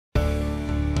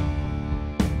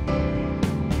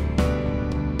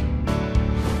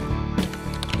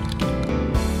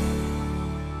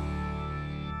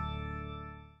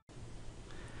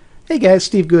Hey guys,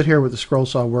 Steve Good here with the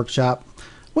Scrollsaw Workshop.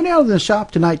 Went out in the shop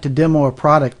tonight to demo a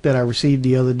product that I received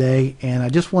the other day, and I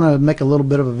just want to make a little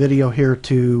bit of a video here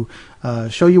to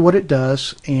show you what it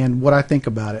does and what I think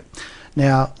about it.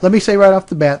 Now, let me say right off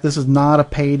the bat, this is not a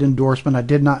paid endorsement. I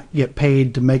did not get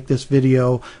paid to make this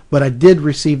video, but I did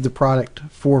receive the product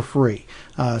for free.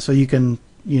 So you can,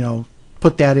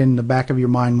 put that in the back of your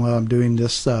mind while I'm doing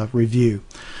this review.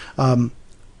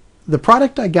 The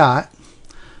product I got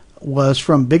was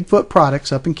from BigFoot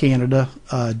Products up in Canada.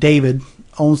 David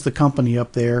owns the company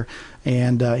up there,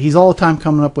 and he's all the time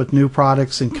coming up with new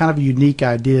products and kind of unique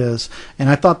ideas, and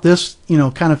I thought this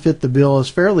kind of fit the bill as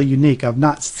fairly unique. I've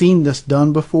not seen this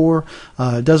done before.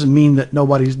 It doesn't mean that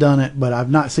nobody's done it, but I've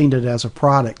not seen it as a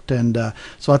product, and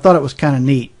so I thought it was kind of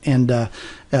neat. And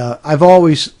I've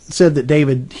always said that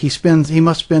David, he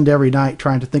must spend every night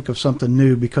trying to think of something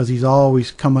new because he's always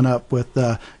coming up with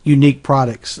unique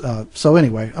products. So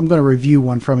anyway, I'm going to review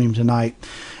one from him tonight.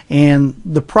 And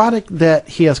the product that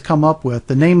he has come up with,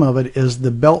 the name of it is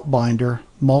the BeltBinder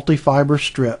multi-fiber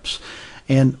strips.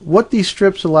 And what these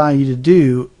strips allow you to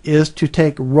do is to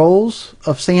take rolls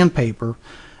of sandpaper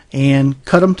and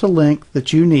cut them to length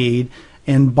that you need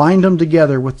and bind them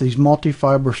together with these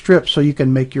multi-fiber strips so you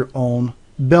can make your own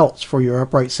belts for your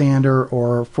upright sander,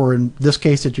 or for, in this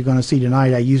case that you're going to see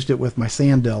tonight, I used it with my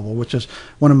Sand Devil, which is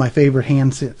one of my favorite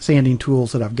hand sanding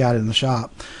tools that I've got in the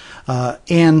shop.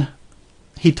 And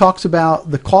he talks about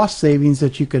the cost savings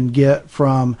that you can get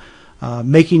from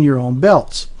making your own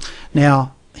belts.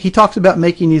 Now, he talks about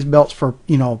making these belts for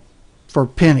for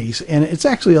pennies, and it's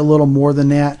actually a little more than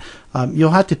that.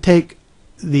 You'll have to take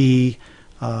the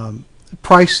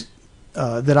price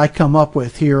that I come up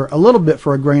with here a little bit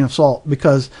for a grain of salt,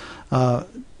 because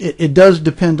it does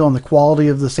depend on the quality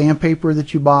of the sandpaper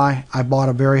that you buy. I bought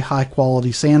a very high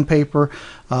quality sandpaper,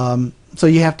 so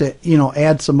you have to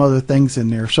add some other things in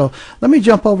there. So let me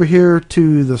jump over here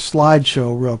to the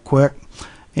slideshow real quick,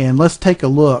 and let's take a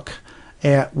look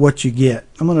at what you get.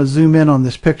 I'm going to zoom in on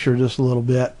this picture just a little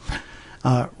bit.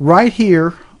 Right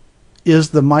here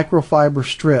is the microfiber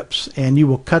strips, and you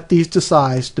will cut these to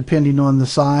size depending on the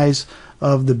size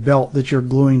of the belt that you're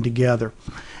gluing together.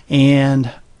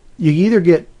 And you either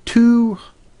get two,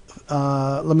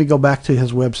 let me go back to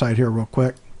his website here real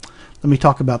quick. Let me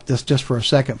talk about this just for a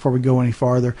second before we go any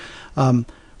farther.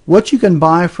 What you can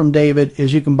buy from David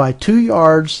is you can buy 2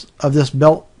 yards of this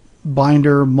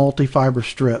BeltBinder multi-fiber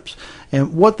strips,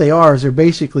 and what they are is they're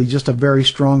basically just a very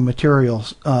strong material,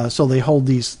 so they hold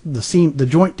the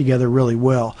joint together really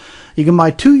well. You can buy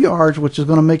 2 yards, which is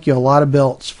going to make you a lot of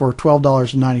belts, for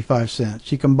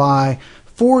 $12.95. You can buy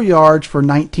 4 yards for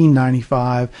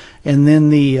 $19.95, and then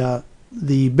the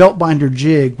BeltBinder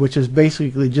jig, which is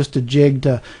basically just a jig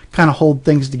to kind of hold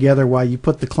things together while you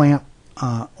put the clamp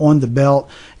on the belt,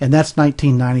 and that's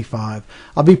 $19.95.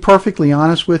 I'll be perfectly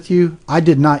honest with you, I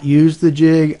did not use the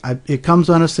jig. It comes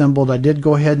unassembled. I did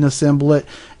go ahead and assemble it,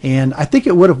 and I think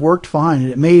it would have worked fine.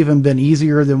 It may even been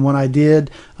easier than what I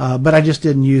did, but I just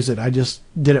didn't use it. I just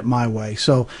did it my way.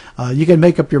 So you can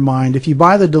make up your mind. If you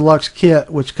buy the deluxe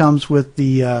kit, which comes with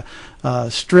the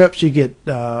strips, you get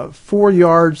 4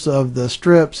 yards of the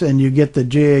strips, and you get the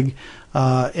jig,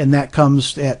 and that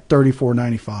comes at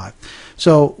 $34.95.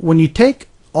 So when you take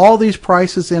all these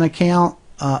prices in account,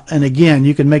 and again,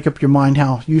 you can make up your mind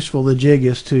how useful the jig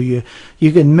is to you.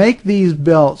 You can make these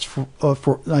belts for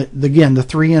again, the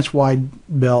 3-inch wide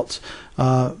belts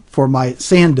for my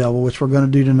Sand Devil, which we're going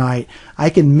to do tonight.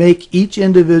 I can make each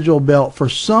individual belt for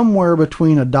somewhere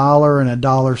between $1 and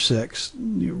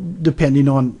 $1.06, depending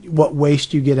on what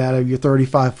waste you get out of your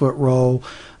 35-foot roll,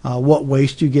 what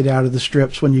waste you get out of the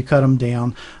strips when you cut them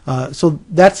down. So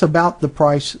that's about the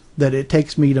price that it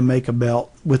takes me to make a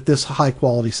belt with this high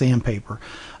quality sandpaper.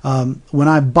 When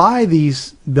I buy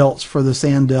these belts for the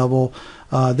Sand Devil,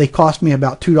 they cost me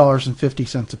about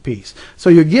 $2.50 a piece. So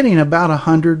you're getting about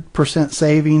 100%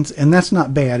 savings, and that's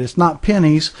not bad. It's not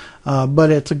pennies,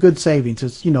 but it's a good savings.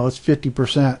 It's it's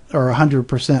 50% or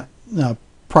 100%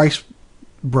 price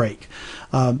break.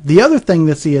 The other thing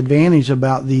that's the advantage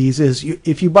about these is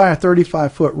if you buy a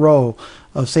 35-foot roll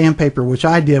of sandpaper, which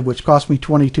I did, which cost me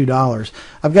 $22,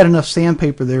 I've got enough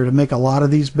sandpaper there to make a lot of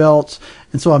these belts,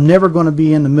 and so I'm never going to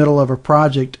be in the middle of a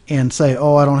project and say,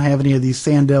 oh, I don't have any of these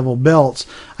Sand Devil belts.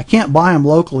 I can't buy them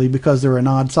locally because they're an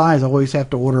odd size. I always have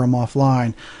to order them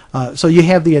offline. So you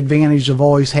have the advantage of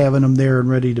always having them there and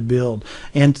ready to build.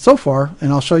 And so far,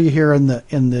 and I'll show you here in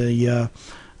the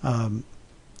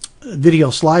video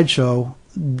slideshow,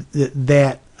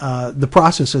 that the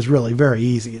process is really very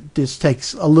easy. It just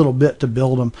takes a little bit to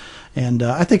build them, and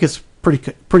I think it's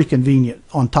pretty convenient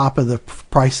on top of the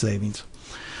price savings.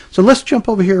 So let's jump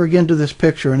over here again to this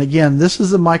picture, and again, this is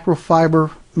the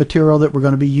microfiber material that we're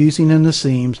going to be using in the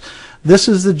seams. This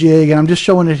is the jig, and I'm just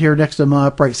showing it here next to my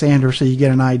upright sander so you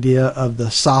get an idea of the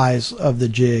size of the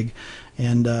jig,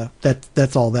 and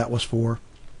that's all that was for.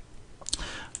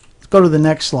 Let's go to the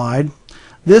next slide.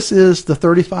 This is the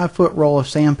 35-foot roll of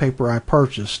sandpaper I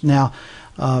purchased. Now,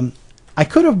 I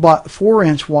could have bought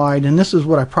 4-inch wide, and this is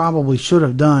what I probably should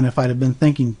have done if I'd have been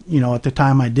thinking, at the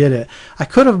time I did it. I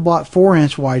could have bought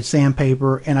 4-inch wide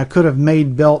sandpaper, and I could have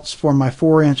made belts for my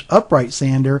 4-inch upright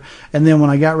sander, and then when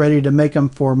I got ready to make them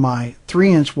for my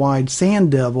 3-inch wide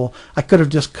sand devil, I could have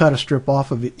just cut a strip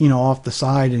off of it, off the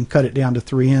side and cut it down to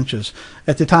 3 inches.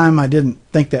 At the time, I didn't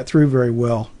think that through very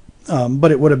well,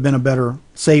 but it would have been a better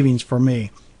savings for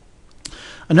me.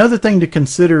 Another thing to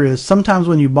consider is sometimes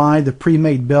when you buy the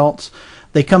pre-made belts,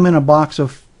 they come in a box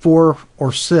of 4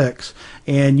 or 6,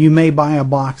 and you may buy a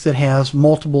box that has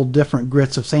multiple different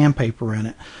grits of sandpaper in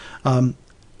it.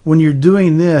 When you're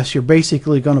doing this, you're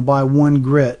basically going to buy one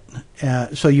grit.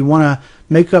 So you want to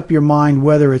make up your mind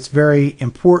whether it's very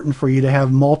important for you to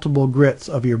have multiple grits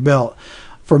of your belt.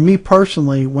 For me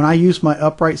personally, when I use my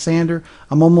upright sander,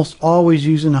 I'm almost always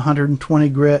using 120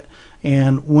 grit,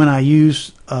 and when I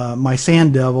use my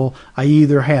sand devil, I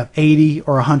either have 80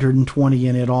 or 120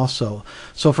 in it also.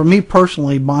 So for me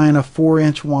personally, buying a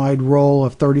 4-inch wide roll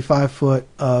of 35 foot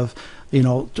of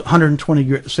 120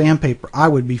 grit sandpaper, I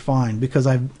would be fine, because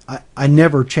I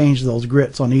never change those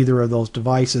grits on either of those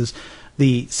devices.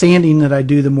 The sanding that I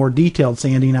do, the more detailed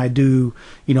sanding I do,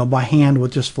 by hand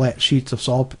with just flat sheets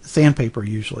of sandpaper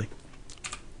usually.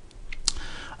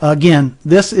 Again,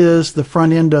 this is the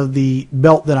front end of the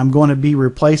belt that I'm going to be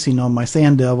replacing on my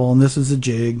sand devil, and this is the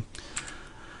jig.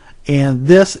 And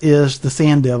this is the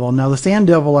sand devil. Now the sand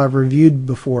devil I've reviewed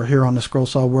before here on the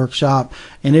Scrollsaw workshop,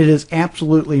 and it is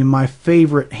absolutely my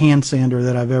favorite hand sander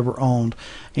that I've ever owned.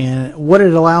 And what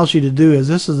it allows you to do is,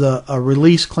 this is a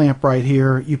release clamp right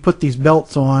here. You put these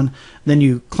belts on, then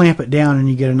you clamp it down, and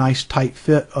you get a nice tight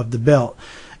fit of the belt.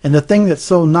 And the thing that's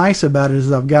so nice about it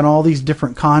is I've got all these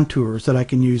different contours that I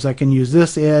can use. I can use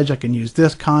this edge, I can use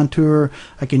this contour,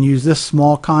 I can use this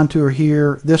small contour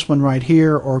here, this one right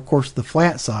here, or of course the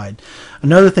flat side.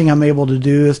 Another thing I'm able to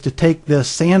do is to take this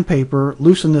sandpaper,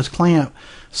 loosen this clamp,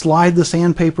 slide the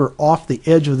sandpaper off the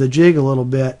edge of the jig a little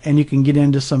bit, and you can get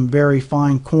into some very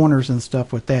fine corners and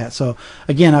stuff with that. So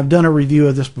again, I've done a review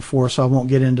of this before, so I won't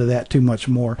get into that too much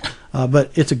more.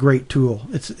 But it's a great tool.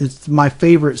 It's my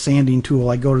favorite sanding tool.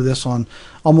 I go to this on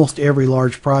almost every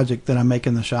large project that I make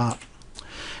in the shop.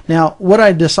 Now, what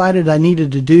I decided I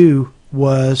needed to do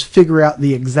was figure out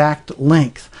the exact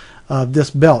length of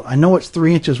this belt. I know it's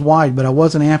 3 inches wide, but I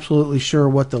wasn't absolutely sure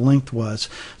what the length was.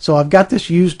 So I've got this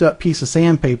used up piece of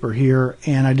sandpaper here,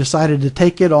 and I decided to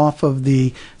take it off of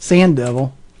the sand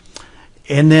devil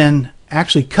and then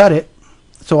actually cut it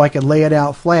so I could lay it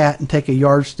out flat and take a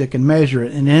yardstick and measure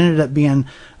it. And it ended up being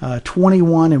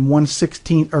 21 and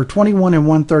 1/16 or 21 and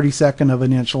 1/32 of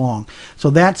an inch long. So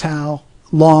that's how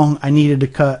long I needed to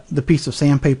cut the piece of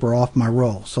sandpaper off my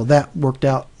roll. So that worked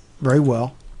out very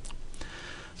well.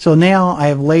 So now I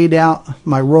have laid out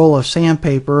my roll of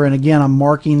sandpaper, and again I'm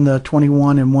marking the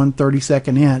 21 and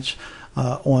 1/32 inch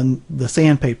on the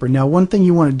sandpaper. Now one thing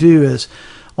you want to do is,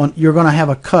 you're going to have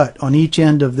a cut on each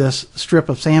end of this strip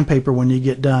of sandpaper when you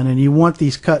get done, and you want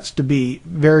these cuts to be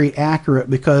very accurate,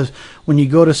 because when you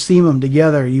go to seam them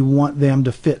together, you want them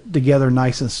to fit together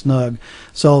nice and snug.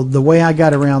 So the way I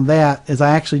got around that is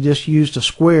I actually just used a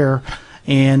square,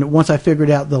 and once I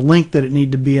figured out the length that it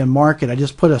needed to be and mark it, I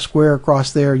just put a square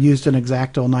across there, used an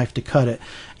X-Acto knife to cut it,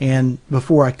 and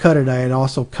before I cut it I had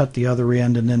also cut the other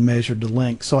end and then measured the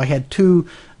length. So I had two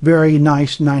very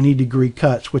nice 90-degree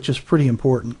cuts, which is pretty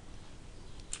important.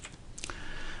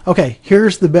 Okay,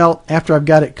 here's the belt after I've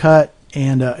got it cut,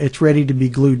 and it's ready to be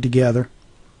glued together.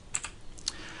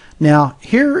 Now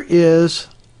here is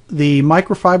the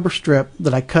microfiber strip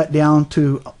that I cut down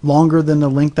to longer than the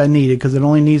length I needed, because it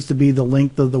only needs to be the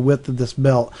length of the width of this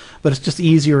belt, but it's just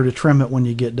easier to trim it when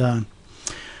you get done.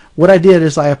 What I did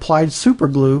is I applied super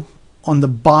glue on the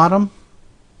bottom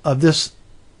of this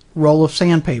roll of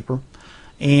sandpaper,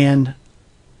 and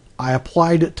I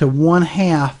applied it to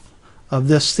 1/2 of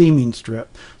this seaming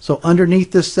strip. So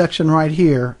underneath this section right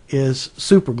here is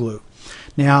super glue.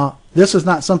 Now this is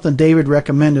not something David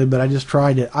recommended, but I just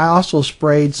tried it. I also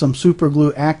sprayed some super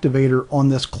glue activator on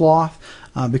this cloth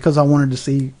because I wanted to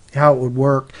see how it would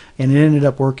work, and it ended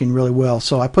up working really well.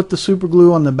 So I put the super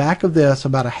glue on the back of this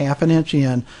about 1/2 inch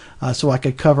in, so I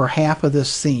could cover half of this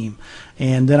seam,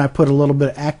 and then I put a little bit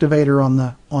of activator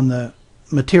on the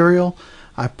material.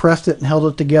 I pressed it and held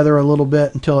it together a little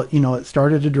bit until it, it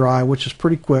started to dry, which is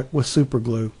pretty quick with super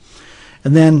glue.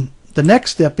 And then the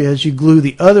next step is you glue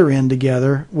the other end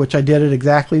together, which I did it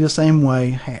exactly the same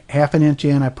way. Half an inch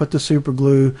in, I put the super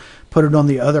glue, put it on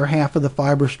the other half of the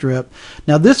fiber strip.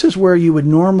 Now this is where you would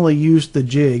normally use the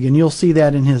jig, and you'll see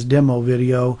that in his demo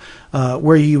video,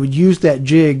 where you would use that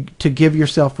jig to give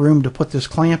yourself room to put this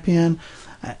clamp in.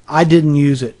 I didn't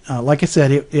use it. Like I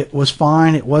said, it was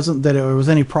fine. It wasn't that there was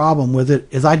any problem with it,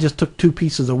 as I just took 2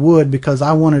 pieces of wood because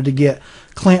I wanted to get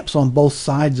clamps on both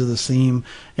sides of the seam.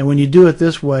 And when you do it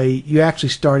this way, you actually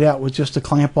start out with just a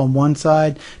clamp on one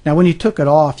side. Now when you took it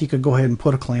off, you could go ahead and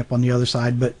put a clamp on the other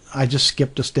side, but I just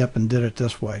skipped a step and did it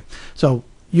this way. So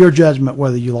your judgment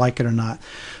whether you like it or not.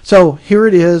 So here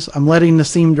it is. I'm letting the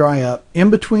seam dry up. In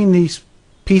between these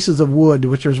pieces of wood,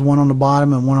 which there's one on the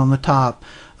bottom and one on the top,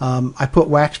 I put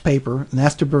wax paper, and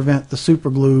that's to prevent the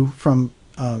super glue from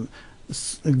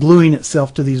gluing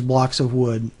itself to these blocks of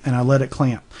wood, and I let it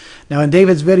clamp. Now in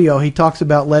David's video, he talks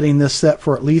about letting this set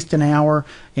for at least an hour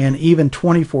and even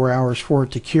 24 hours for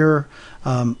it to cure.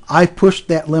 I pushed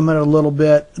that limit a little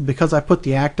bit because I put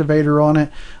the activator on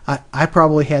it. I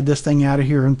probably had this thing out of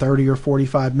here in 30 or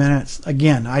 45 minutes.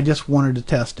 Again, I just wanted to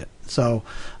test it, so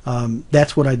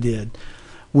that's what I did.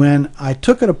 When I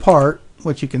took it apart,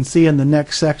 which you can see in the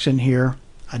next section here,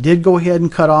 I did go ahead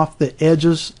and cut off the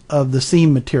edges of the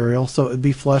seam material so it would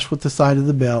be flush with the side of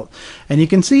the belt. And you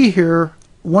can see here,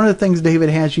 one of the things David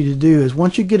has you to do is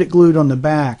once you get it glued on the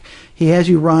back, he has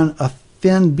you run a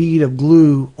thin bead of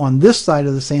glue on this side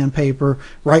of the sandpaper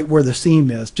right where the seam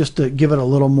is, just to give it a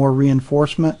little more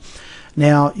reinforcement.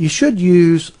 Now you should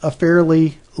use a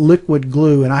fairly liquid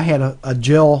glue, and I had a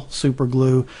gel super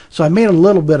glue, so I made a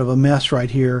little bit of a mess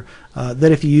right here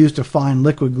that if you used a fine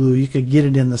liquid glue you could get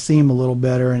it in the seam a little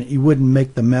better and you wouldn't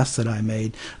make the mess that I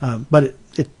made, but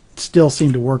it still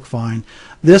seemed to work fine.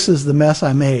 This is the mess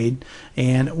I made,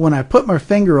 and when I put my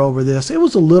finger over this, it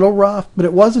was a little rough, but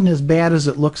it wasn't as bad as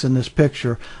it looks in this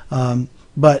picture.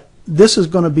 But this is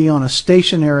going to be on a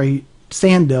stationary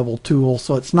sand devil tool,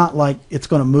 so it's not like it's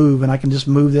going to move and I can just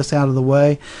move this out of the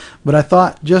way. But I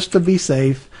thought, just to be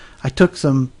safe, I took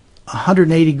some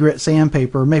 180 grit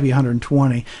sandpaper, maybe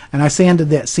 120, and I sanded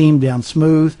that seam down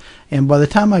smooth, and by the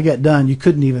time I got done you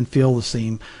couldn't even feel the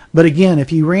seam. But again,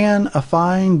 if you ran a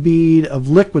fine bead of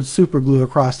liquid super glue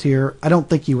across here, I don't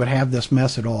think you would have this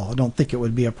mess at all. I don't think it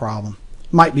would be a problem.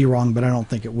 Might be wrong, but I don't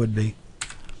think it would be.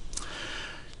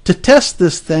 To test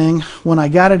this thing, when I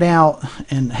got it out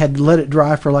and had let it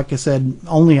dry for, like I said,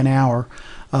 only an hour,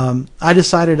 I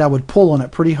decided I would pull on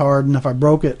it pretty hard, and if I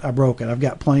broke it, I broke it. I've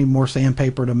got plenty more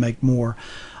sandpaper to make more.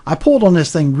 I pulled on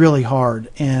this thing really hard,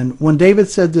 and when David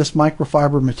said this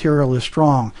microfiber material is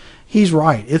strong, he's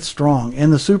right. It's strong,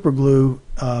 and the super glue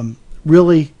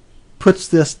really puts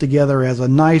this together as a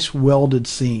nice welded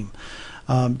seam.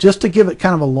 Just to give it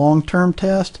kind of a long-term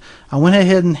test, I went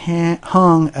ahead and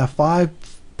hung a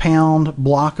 5-pound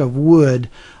block of wood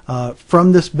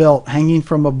from this belt hanging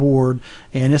from a board,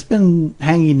 and it's been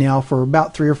hanging now for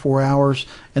about 3 or 4 hours,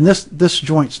 and this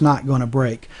joint's not going to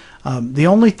break. The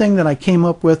only thing that I came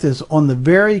up with is on the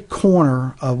very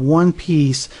corner of one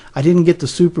piece, I didn't get the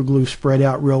super glue spread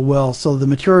out real well, so the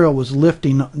material was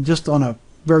lifting just on a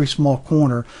very small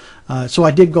corner. So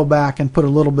I did go back and put a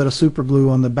little bit of super glue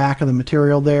on the back of the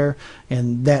material there,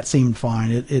 and that seemed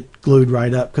fine. It glued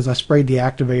right up because I sprayed the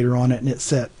activator on it and it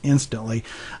set instantly.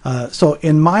 So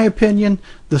in my opinion,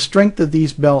 the strength of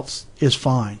these belts is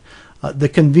fine. The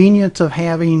convenience of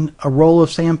having a roll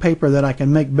of sandpaper that I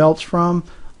can make belts from,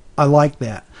 I like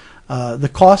that.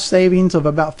 The cost savings of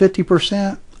about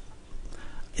 50%,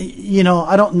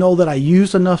 I don't know that I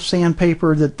use enough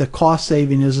sandpaper that the cost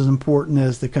saving is as important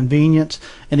as the convenience.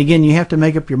 And again, you have to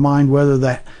make up your mind whether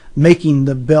that making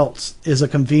the belts is a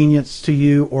convenience to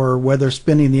you or whether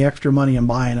spending the extra money and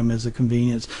buying them is a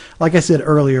convenience. Like I said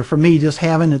earlier, for me, just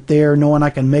having it there, knowing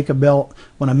I can make a belt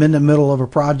when I'm in the middle of a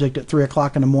project at 3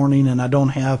 o'clock in the morning and I don't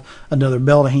have another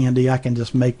belt handy, I can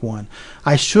just make one.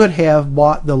 I should have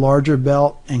bought the larger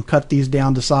belt and cut these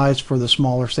down to size for the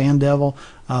smaller Sand Devil,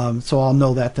 so I'll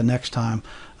know that the next time,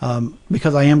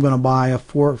 because I am going to buy a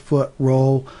 4-foot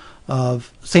roll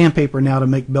of sandpaper now to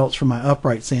make belts for my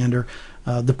upright sander.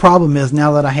 The problem is,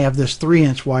 now that I have this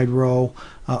 3-inch wide roll,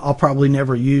 I'll probably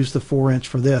never use the 4-inch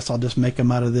for this. I'll just make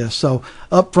them out of this. So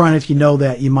up front, if you know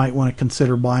that, you might want to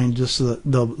consider buying just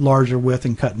the larger width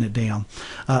and cutting it down.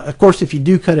 Of course, if you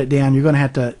do cut it down, you're going to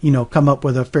have to come up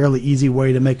with a fairly easy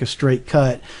way to make a straight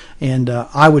cut. And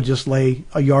I would just lay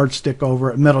a yardstick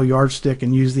over it, metal yardstick,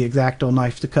 and use the X-Acto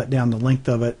knife to cut down the length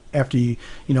of it after you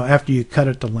cut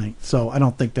it to length. So I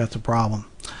don't think that's a problem.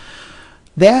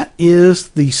 That is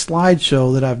the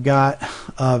slideshow that I've got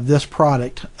of this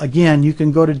product. Again, you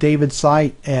can go to David's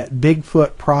site at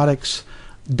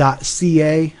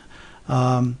bigfootproducts.ca,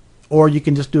 or you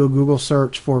can just do a Google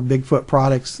search for Bigfoot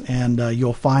products and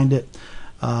you'll find it.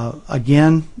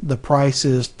 Again, the price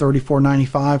is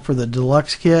 $34.95 for the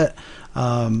deluxe kit,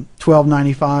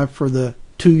 $12.95 for the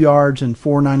 2 yards, and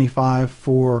 $4.95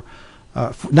 for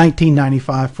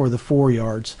 $19.95 for the 4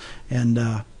 yards.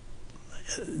 And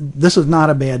this is not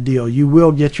a bad deal. You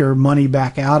will get your money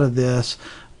back out of this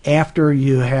after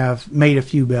you have made a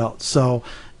few belts. So,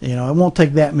 you know, it won't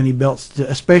take that many belts,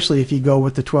 especially if you go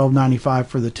with the $12.95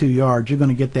 for the 2 yards. You're going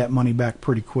to get that money back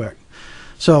pretty quick.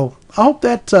 So I hope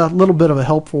that's a little bit of a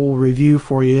helpful review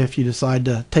for you if you decide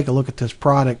to take a look at this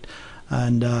product,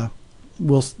 and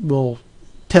we'll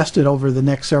test it over the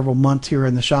next several months here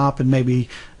in the shop, and maybe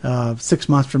 6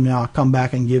 months from now I'll come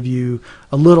back and give you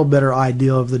a little better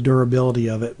idea of the durability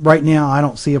of it. Right now I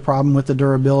don't see a problem with the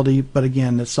durability, but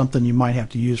again, it's something you might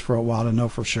have to use for a while to know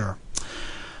for sure.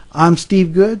 I'm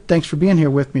Steve Good. Thanks for being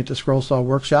here with me at the Scrollsaw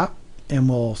Workshop, and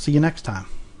we'll see you next time.